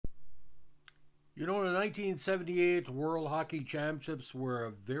You know, the 1978 World Hockey Championships were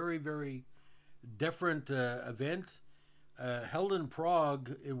a very, very different event. Held in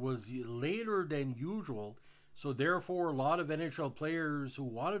Prague, it was later than usual, so therefore, a lot of NHL players who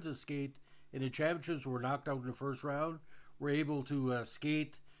wanted to skate in the championships were knocked out in the first round, were able to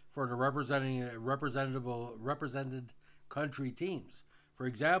skate for the represented country teams. For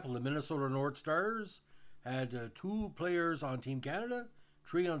example, the Minnesota North Stars had two players on Team Canada,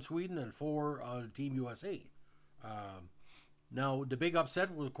 three on Sweden, and four on Team USA. Um, Now, the big upset,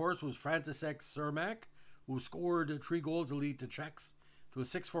 of course, was František Cermak, who scored three goals to lead the Czechs to a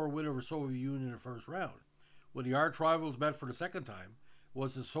 6-4 win over Soviet Union in the first round. When the arch rivals met for the second time,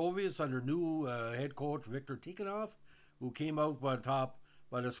 was the Soviets under new head coach Viktor Tikhonov, who came out on top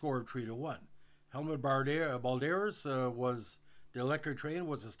by the score of 3-1. Helmut Balderas was the electric train,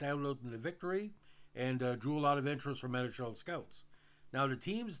 was a standout in the victory, and drew a lot of interest from NHL scouts. Now, the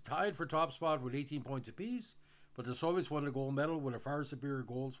teams tied for top spot with 18 points apiece, but the Soviets won the gold medal with a far superior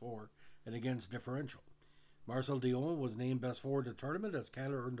goals for and against differential. Marcel Dion was named best forward of the tournament as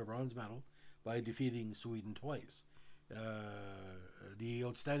Canada earned the bronze medal by defeating Sweden twice. The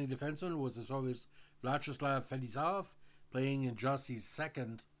outstanding defenseman was the Soviets Vyacheslav Fedisov, playing in just his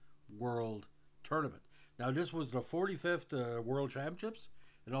second World Tournament. Now, this was the 45th World Championships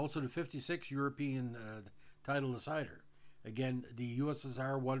and also the 56th European title decider. Again, the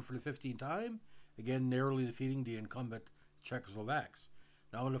USSR won for the 15th time, again narrowly defeating the incumbent Czechoslovaks.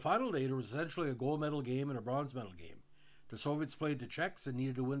 Now, in the final day, there was essentially a gold medal game and a bronze medal game. The Soviets played the Czechs and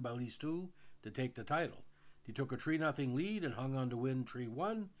needed to win by at least two to take the title. They took a 3-0 lead and hung on to win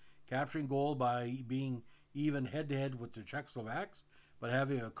 3-1, capturing gold by being even head-to-head with the Czechoslovaks, but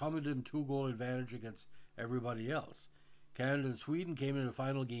having a cumulative two-goal advantage against everybody else. Canada and Sweden came in the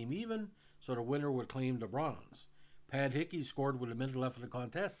final game even, so the winner would claim the bronze. Pat Hickey scored with a minute left in the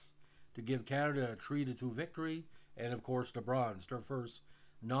contest to give Canada a 3-2 victory, and of course the bronze, their first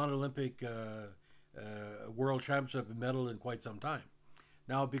non-Olympic World Championship medal in quite some time.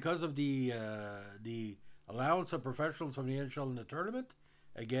 Now, because of the allowance of professionals from the NHL in the tournament,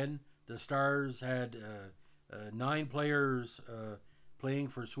 again the Stars had 9 players playing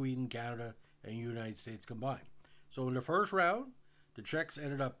for Sweden, Canada, and United States combined. So in the first round, the Czechs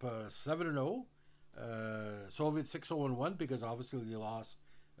ended up 7-0. Soviets 6-0-1 because obviously they lost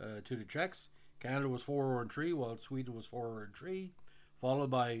to the Czechs. Canada was 4-3, while Sweden was 4-3,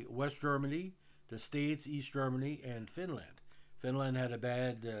 followed by West Germany, the States, East Germany, and Finland. Finland had a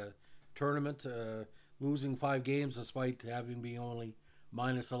bad tournament, losing 5 games despite having been only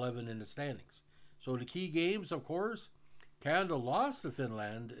 -11 in the standings. So the key games, of course, Canada lost to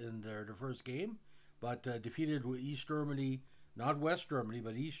Finland in their first game, but defeated East Germany, not West Germany,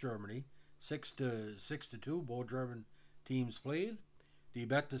 but East Germany, 6-2. Both German teams played. They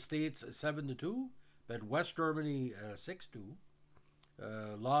bet the States 7-2, bet West Germany 6-2,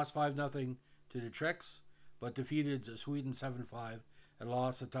 lost 5-0 to the Czechs, but defeated Sweden 7-5 and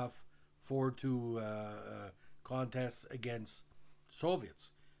lost a tough 4-2 contest against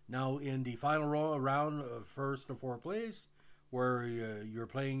Soviets. Now, in the final round of first to fourth place, where you're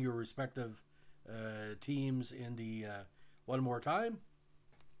playing your respective teams in the one more time,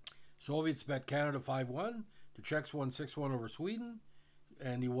 Soviets bet Canada 5-1. The Czechs won 6-1 over Sweden,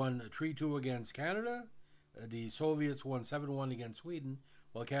 and they won 3-2 against Canada. The Soviets won 7-1 against Sweden,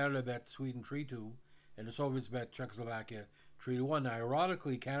 while Canada bet Sweden 3-2, and the Soviets bet Czechoslovakia 3-1. Now,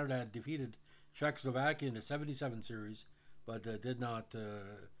 ironically, Canada had defeated Czechoslovakia in the '77 series, but did not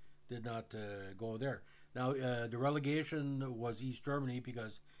go there. Now, the relegation was East Germany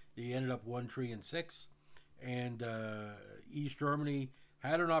because they ended up 1-3-6, and East Germany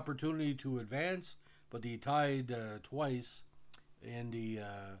had an opportunity to advance, but they tied twice in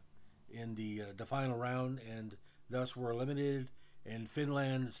the final round, and thus were eliminated. And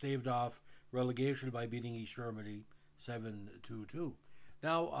Finland staved off relegation by beating East Germany 7-2.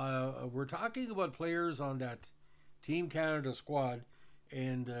 Now, we're talking about players on that Team Canada squad,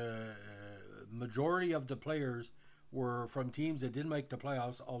 and majority of the players were from teams that didn't make the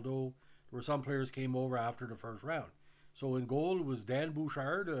playoffs, although there were some players came over after the first round. So in goal was Dan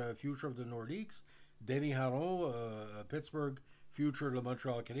Bouchard, future of the Nordiques, Denny Haron, Pittsburgh, future of the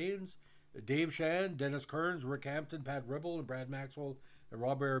Montreal Canadiens, Dave Shan, Dennis Kearns, Rick Hampton, Pat Ribble, and Brad Maxwell, and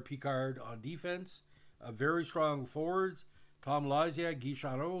Robert Picard on defense. Very strong forwards: Tom Lysiak, Guy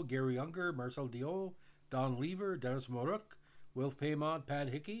Charot, Gary Younger, Marcel Dion, Don Lever, Dennis Moruk, Wilf Paymont, Pat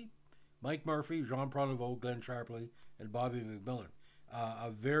Hickey, Mike Murphy, Jean Pronovost, Glenn Sharpley, and Bobby McMillan. A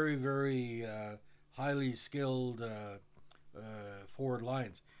very, very highly skilled forward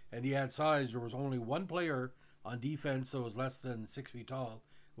lines. And he had size. There was only one player on defense that was less than 6 feet tall,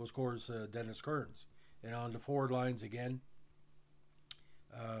 was, of course, Dennis Kearns. And on the forward lines again,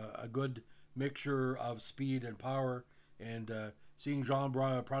 a good mixture of speed and power. And seeing Jean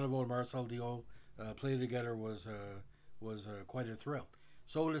Pronovost and Marcel Dion play together was quite a thrill.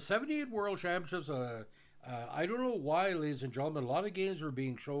 So the 78 World Championships, I don't know why, ladies and gentlemen, a lot of games were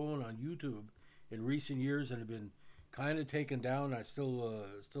being shown on YouTube in recent years and have been kind of taken down. I still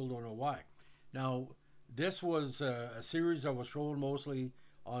don't know why. Now, this was a series that was shown mostly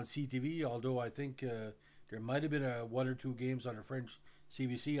on CTV, although I think there might have been one or two games on the French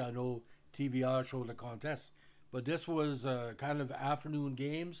CVC. I know TVA showed the contest, but this was kind of afternoon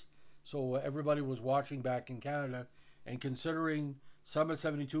games, so everybody was watching back in Canada. And considering some at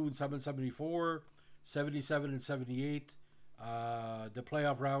 72 and some at 74, 77 and 78, the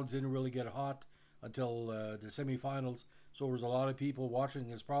playoff rounds didn't really get hot until the semifinals. So there was a lot of people watching.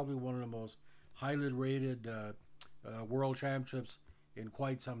 It's probably one of the most highly rated world championships in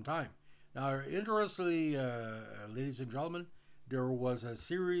quite some time. Now, interestingly, ladies and gentlemen, there was a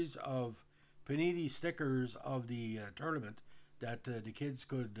series of Panini stickers of the tournament that the kids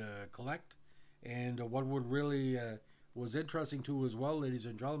could collect. And what would really was interesting too as well, ladies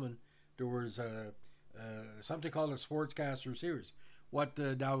and gentlemen, there was something called a Sportscaster series. What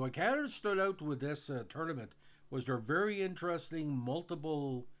Canada stood out with this tournament was their very interesting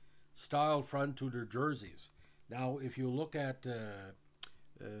multiple style front to their jerseys. Now, if you look at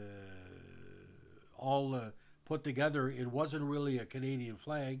all put together, it wasn't really a Canadian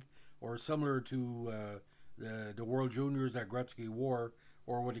flag or similar to the World Juniors that Gretzky wore,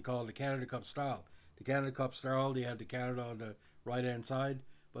 or what he called the Canada Cup style. The Canada Cup style, they had the Canada on the right-hand side,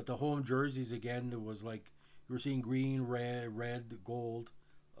 but the home jerseys, again, it was like you were seeing green, red, gold,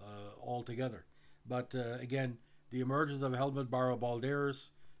 all together. But again, the emergence of Helmut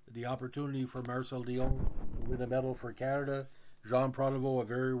Balderas, the opportunity for Marcel Dion to win a medal for Canada, Jean Pronovost, a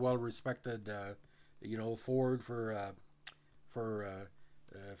very well-respected, forward for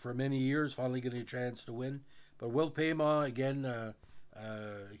many years, finally getting a chance to win. But Will Payma, again,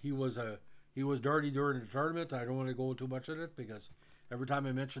 he was dirty during the tournament. I don't want to go too much in it because every time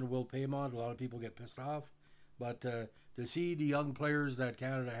I mention Will Payma, a lot of people get pissed off. But to see the young players that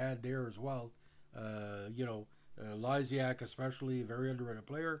Canada had there as well, Lysiak especially, a very underrated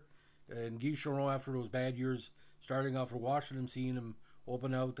player, and Guy Charon, after those bad years, starting off for Washington, seeing him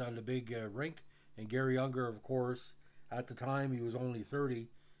open out on the big rink, and Gary Younger, of course, at the time he was only 30,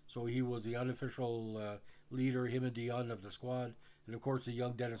 so he was the unofficial leader, him and Dion, of the squad, and of course the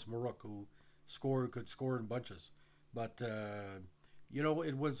young Dennis Marouk, who could score in bunches. But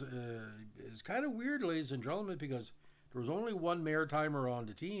it was kind of weird, ladies and gentlemen, because there was only one Maritimer on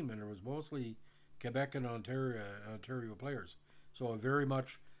the team, and it was mostly Quebec and Ontario players. So a very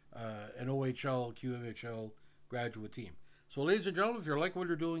much an OHL, QMHL graduate team. So, ladies and gentlemen, if you like what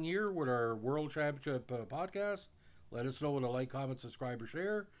we're doing here with our World Championship podcast, let us know with a like, comment, subscribe, or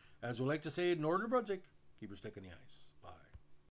share. As we like to say in Northern Brunswick, keep your stick in the ice. Bye.